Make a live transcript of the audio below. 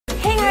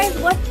guys,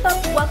 what's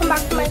up? Welcome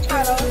back to my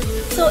channel.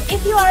 So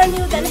if you are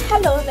new, then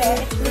hello there.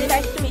 It's really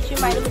nice to meet you.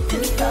 My name is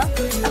Talita.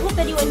 I hope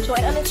that you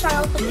enjoyed on the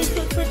channel, so please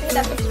feel free to hit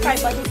that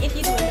subscribe button if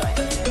you do enjoy.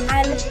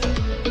 And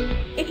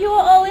if you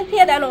are always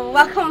here, then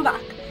welcome back.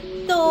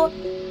 So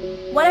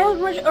when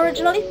I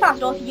originally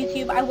started off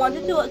YouTube, I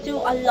wanted to do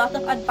a lot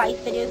of advice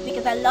videos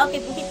because I love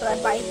giving people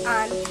advice,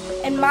 and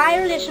in my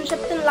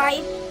relationships in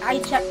life,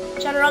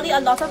 generally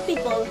a lot of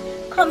people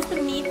come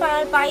to me for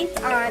advice,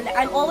 and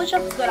I'm always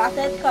just good at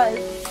it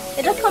because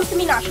it just comes to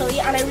me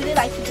naturally and I really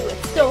like to do it.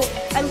 So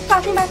I'm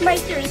starting back my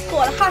series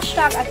called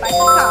Hashtag Advice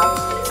with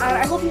Tab, and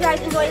I hope you guys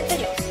enjoy this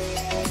video.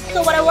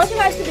 So what I want you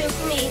guys to do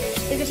for me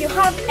is, if you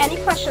have any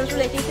questions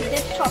relating to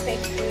this topic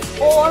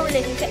or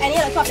relating to any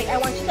other topic, I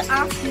want you to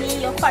ask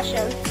me your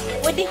questions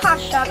with the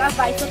hashtag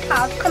advice with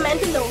Tab. Comment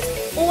below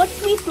or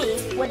tweet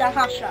me with that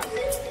hashtag.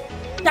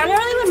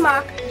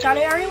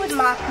 January would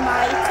mark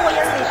my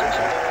 4-year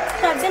relationship.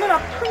 So I've been in a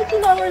pretty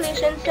long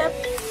relationship.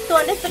 So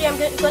in this video, I'm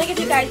going to give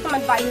you guys some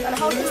advice on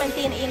how to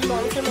maintain a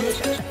long-term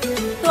relationship.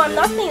 So I'm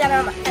not saying that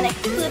I'm an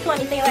expert or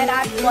anything like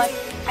that, but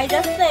I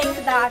just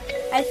think that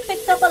I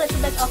picked up a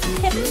little bit of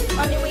tips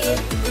on the way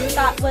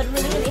that would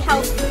really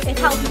help. It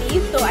helped me,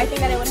 so I think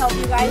that it would help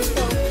you guys.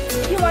 So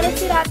if you want to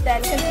see that,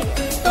 then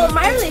continue. So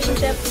my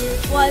relationship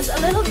was a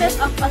little bit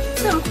of a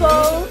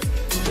simple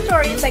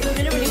story. It's like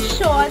really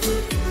short,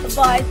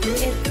 but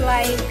it's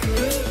like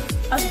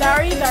a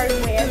very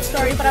weird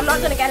story, but I'm not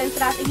going to get into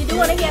that. If you do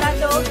want to hear that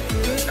though,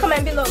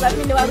 comment below, let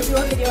me know. I will do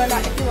a video on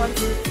that if you want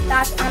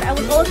that. And I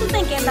was also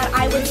thinking that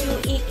I would do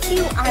a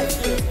Q&A.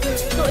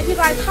 So if you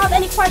guys have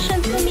any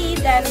questions for me,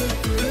 then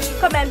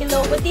comment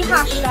below with the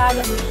hashtag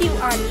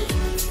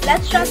Q&A.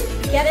 Let's just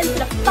get into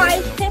the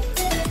 5 tips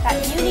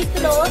that you need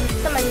to know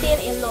to maintain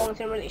a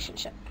long-term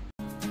relationship.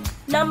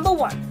 Number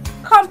 1,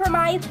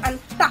 compromise and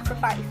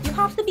sacrifice. You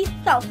have to be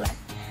selfless.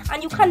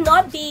 And you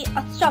cannot be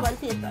a stubborn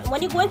person.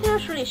 When you go into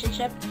this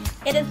relationship,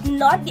 it is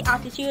not the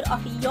attitude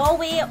of your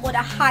way or the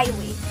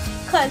highway,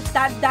 because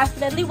that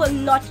definitely will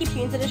not keep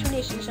you into this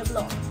relationship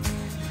long.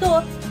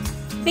 So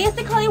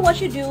basically what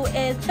you do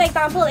is, for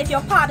example, if your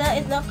partner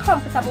is not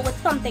comfortable with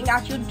something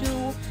that you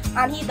do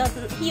and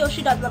he or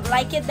she doesn't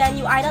like it, then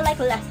you either like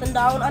lessen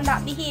down on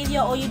that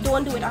behavior or you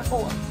don't do it at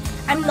all.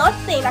 I'm not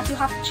saying that you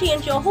have to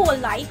change your whole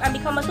life and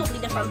become a totally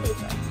different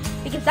person,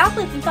 because that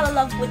person fell in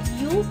love with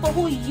you for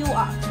who you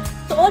are.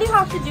 So all you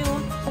have to do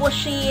is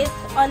negotiate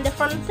on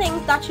different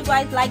things that you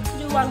guys like to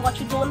do and what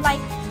you don't like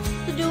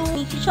to do.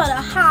 Meet each other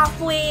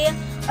halfway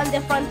on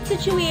different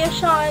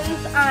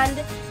situations,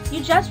 and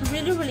you just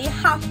really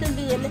have to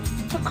learn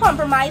to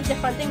compromise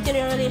different things in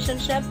your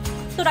relationship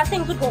so that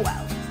things would go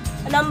well.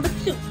 And number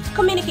 2,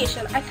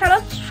 communication. I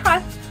cannot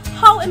stress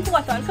how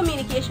important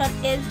communication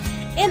is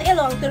in a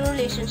long-term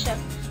relationship.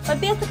 But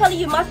basically,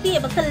 you must be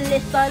able to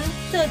listen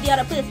to the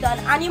other person,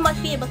 and you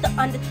must be able to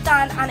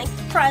understand and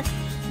express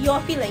your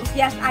feelings.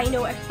 Yes, I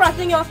know,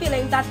 expressing your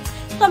feelings, that's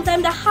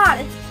sometimes the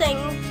hardest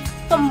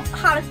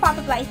part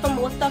of life for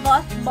most of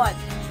us, but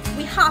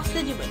we have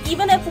to do it.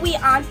 Even if we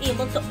aren't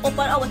able to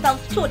open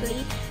ourselves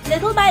totally,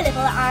 little by little,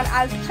 and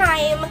as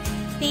time,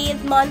 days,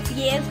 months,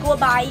 years go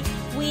by,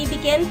 we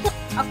begin to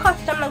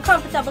accustom and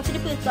comfortable to the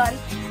person,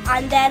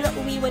 and then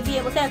we would be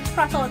able to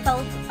express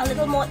ourselves a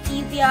little more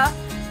easier.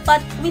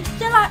 But we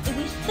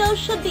still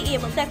should be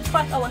able to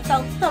express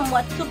ourselves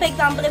somewhat. So for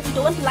example, if we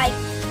don't like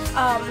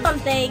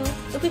something,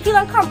 if we feel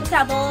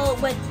uncomfortable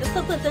with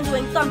the person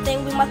doing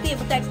something, we must be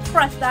able to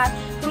express that.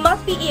 We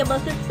must be able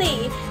to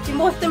say the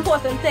most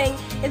important thing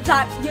is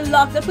that you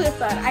love the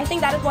person. I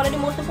think that is one of the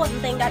most important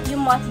things that you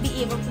must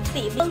be able to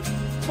say.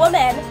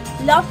 Women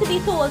love to be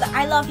told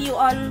I love you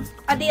on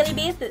a daily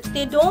basis.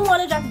 They don't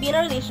want to just be in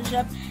a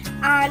relationship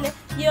and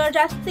you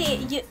just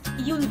say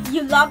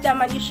you love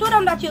them and you show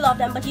them that you love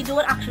them, but you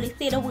don't actually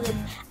say the words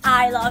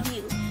I love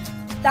you.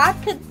 That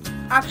could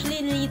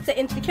actually lead to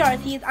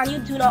insecurities, and you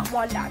do not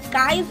want that.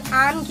 Guys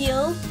and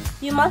girls,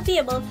 you must be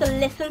able to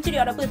listen to the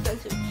other person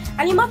too,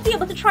 and you must be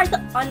able to try to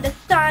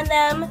understand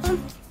them.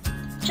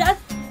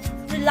 Just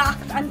relax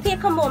and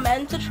take a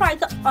moment to try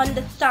to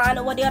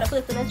understand what the other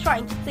person is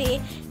trying to say.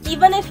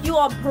 Even if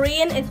your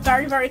brain is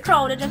very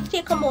crowded, just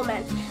take a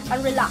moment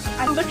and relax.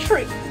 And number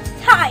 3,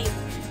 time.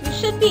 You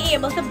should be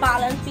able to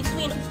balance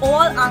between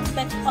all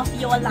aspects of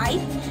your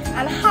life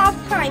and have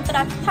time for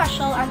that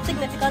special and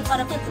significant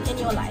other person in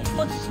your life.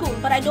 Go to school,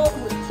 but I don't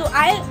work, so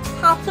I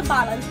have to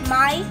balance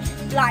my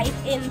life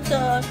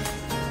into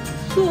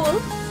school,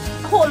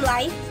 home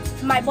life,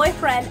 my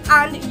boyfriend,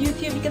 and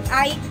YouTube, because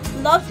I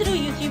love to do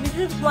YouTube.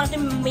 YouTube is one of the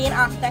main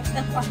aspects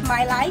of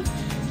my life,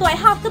 so I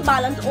have to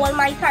balance all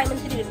my time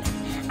into doing this.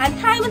 And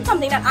time is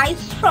something that I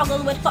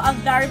struggled with for a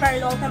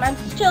very long time. I'm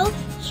still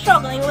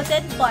struggling with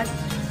it, but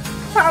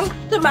thanks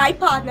to my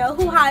partner,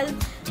 who has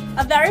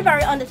a very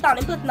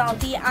understanding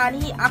personality,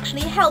 and he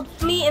actually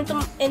helps me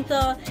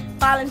into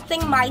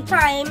balancing my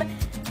time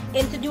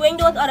into doing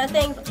those other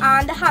things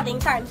and having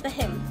time for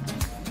him.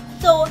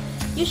 So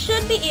you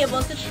should be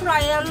able to try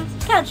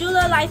and schedule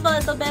your life a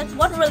little bit.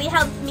 What really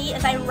helps me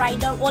is I write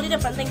down all the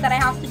different things that I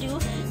have to do.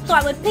 So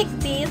I would pick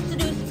days to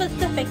do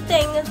specific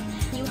things.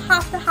 You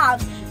have to have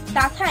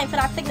that time for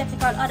that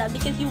significant other,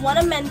 because you want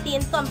to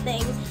maintain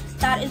something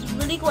that is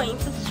really going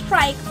to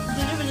strike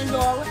really, really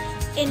long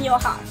in your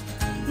heart.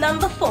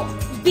 Number 4,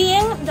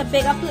 being the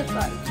bigger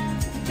person.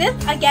 This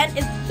again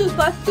is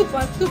super,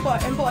 super, super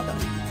important.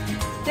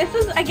 This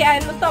is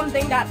again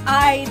something that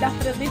I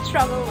definitely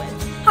struggle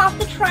with. You have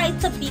to try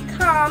to be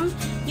calm.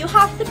 You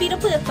have to be the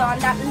person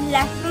that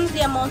lessens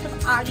the amount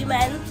of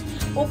arguments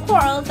or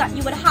quarrels that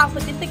you would have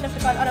with the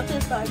significant other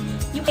person.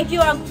 If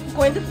you are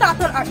going to start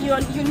an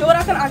argument, you know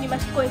that an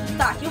argument is going to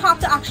start. You have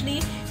to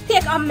actually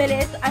take a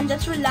minute and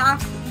just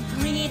relax,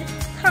 breathe,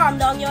 calm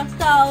down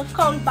yourself,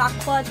 count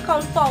backwards,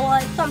 count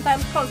forward.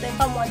 Sometimes counting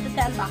from 1 to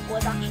 10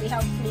 backwards actually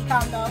helps me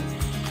calm down.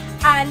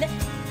 And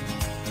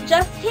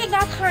just take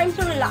that time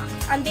to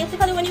relax. And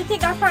basically when you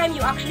take that time,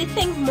 you actually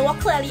think more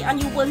clearly,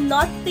 and you will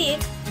not say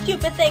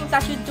stupid things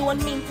that you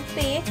don't mean to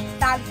say,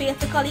 that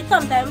basically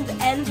sometimes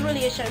ends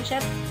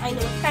relationships. I know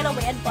it's kind of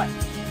weird, but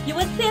you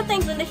would say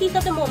things in the heat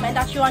of the moment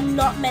that you are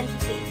not meant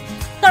to say.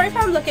 Sorry if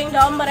I'm looking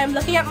down, but I'm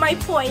looking at my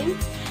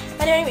points.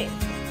 But anyway,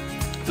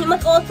 you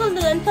must also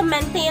learn to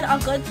maintain a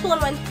good tone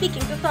when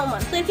speaking to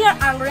someone. So if you're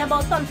angry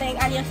about something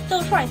and you're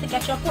still trying to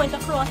get your point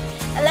across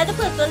and let the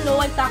person know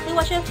exactly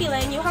what you're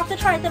feeling, you have to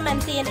try to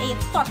maintain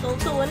a subtle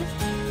tone.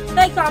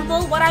 For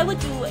example, what I would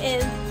do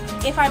is,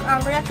 if I'm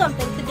angry at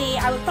something today,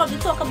 I would probably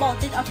talk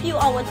about it a few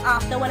hours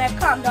after when I've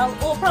calmed down,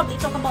 or probably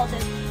talk about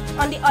it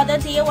on the other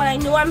day when I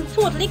know I'm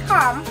totally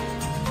calm.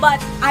 But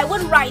I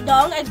would write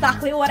down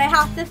exactly what I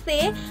have to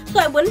say so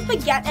I wouldn't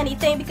forget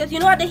anything, because you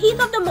know, at the heat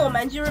of the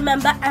moment you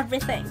remember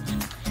everything.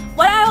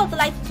 What I also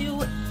like to do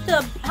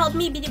to help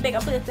me be the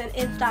bigger person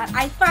is that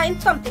I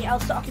find something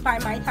else to occupy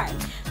my time.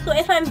 So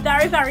if I'm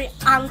very, very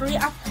angry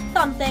at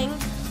something,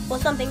 or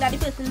something that the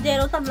person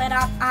did or something like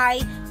that,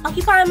 I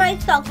occupy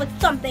myself with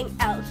something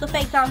else. So for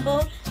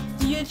example,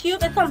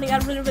 YouTube is something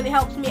that really, really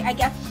helps me. I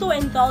get so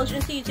indulged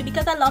into YouTube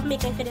because I love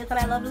making videos and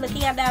I love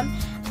looking at them,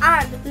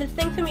 and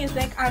listening to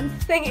music and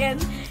singing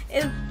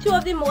is 2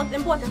 of the most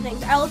important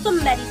things. I also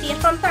meditate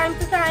from time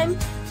to time.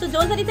 So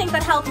those are the things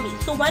that help me.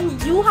 So when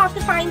you have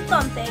to find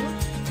something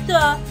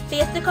to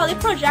basically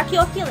project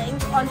your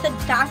feelings onto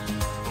that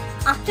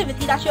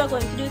activity that you're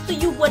going to do, so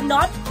you would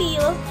not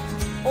feel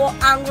or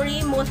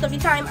angry most of the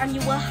time, and you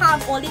will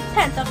have all these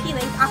pent up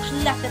feelings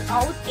actually let it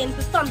out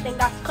into something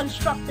that's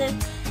constructive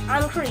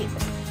and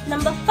creative.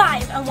 Number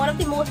 5, and one of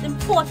the most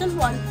important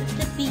ones, is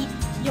to be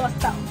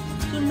yourself.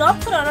 Do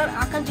not put on an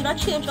act and do not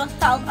change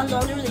yourself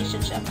along the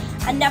relationship,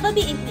 and never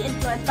be easily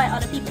influenced by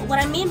other people. What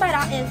I mean by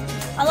that is,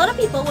 a lot of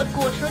people would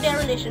go through their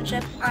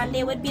relationships and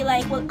they would be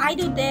like, well, I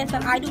do this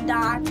and I do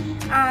that,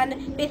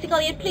 and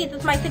basically it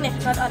pleases my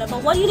significant other.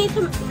 But what you need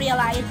to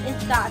realize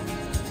is that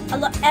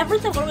every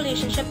single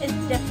relationship is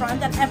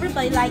different and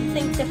everybody likes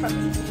things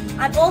differently.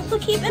 And also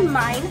keep in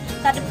mind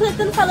that the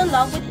person fell in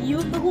love with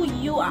you for who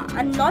you are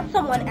and not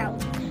someone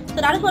else. So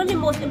that is one of the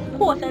most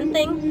important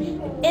things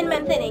in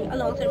maintaining a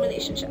long-term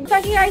relationship.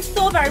 Thank you guys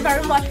so very,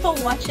 very much for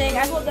watching.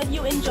 I hope that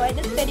you enjoyed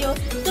this video.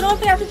 So don't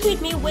forget to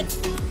tweet me with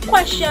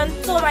questions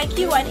for my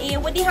Q&A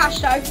with the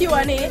hashtag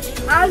Q&A,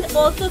 and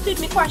also tweet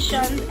me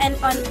questions and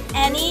on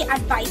any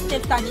advice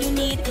tips that you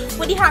need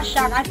with the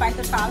hashtag advice.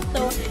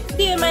 So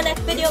see you in my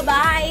next video.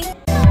 Bye.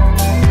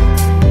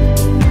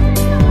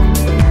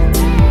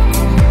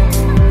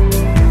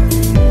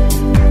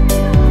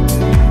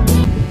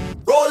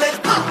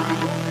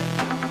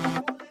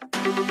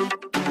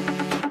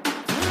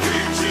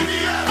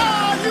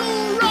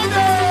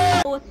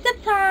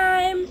 Tip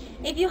time!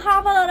 If you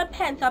have a lot of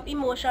pent-up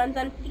emotions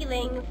and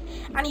feelings,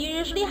 and you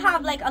usually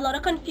have like a lot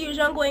of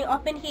confusion going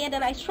up in here,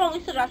 then I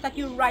strongly suggest that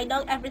you write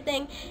down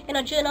everything in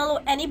a journal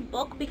or any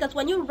book, because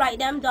when you write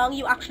them down,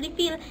 you actually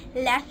feel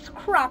less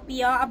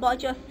crappier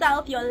about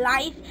yourself, your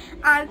life,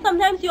 and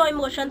sometimes your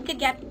emotions can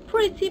get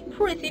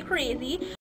pretty crazy.